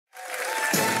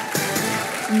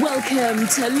Welcome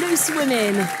to Loose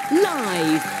Women,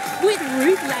 live with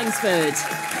Ruth Langsford,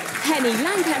 Henny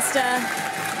Lancaster,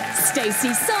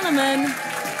 Stacey Solomon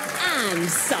and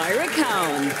Syra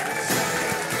Khan.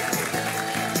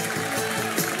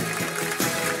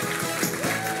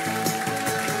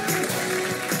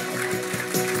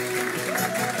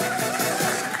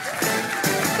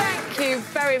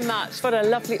 Very much. What a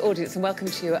lovely audience, and welcome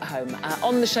to you at home.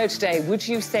 On the show today, would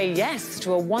you say yes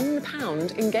to a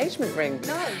 £1 engagement ring?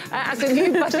 No. As a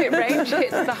new budget range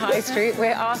hits the high street,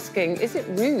 we're asking, is it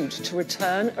rude to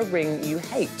return a ring you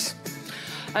hate?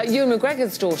 Ewan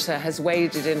McGregor's daughter has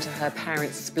waded into her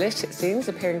parents' split, it seems,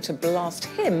 appearing to blast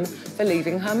him for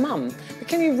leaving her mum. But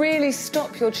can you really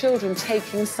stop your children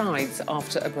taking sides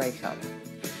after a breakup?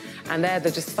 And they're the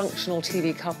dysfunctional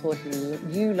TV couple who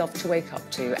you love to wake up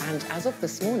to. And as of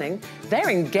this morning, they're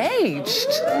engaged.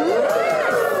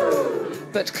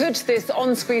 But could this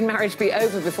on-screen marriage be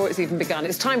over before it's even begun?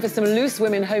 It's time for some Loose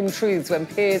Women home truths when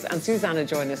Piers and Susanna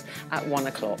join us at 1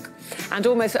 o'clock. And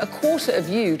almost a quarter of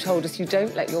you told us you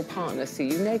don't let your partner see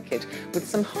you naked, with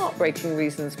some heartbreaking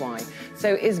reasons why.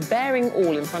 So is bearing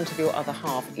all in front of your other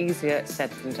half easier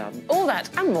said than done? All that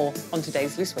and more on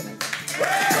today's Loose Women.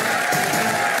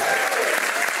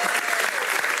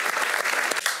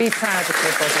 Be proud of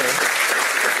your body.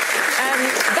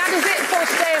 That is it for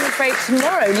today, I'm afraid.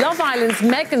 Tomorrow, Love Island's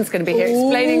Megan's going to be here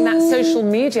explaining that social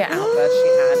media outburst she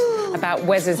had about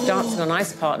Wes's dancing on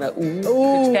ice partner.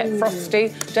 Could get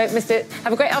frosty. Don't miss it.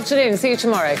 Have a great afternoon. See you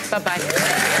tomorrow.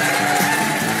 Bye-bye.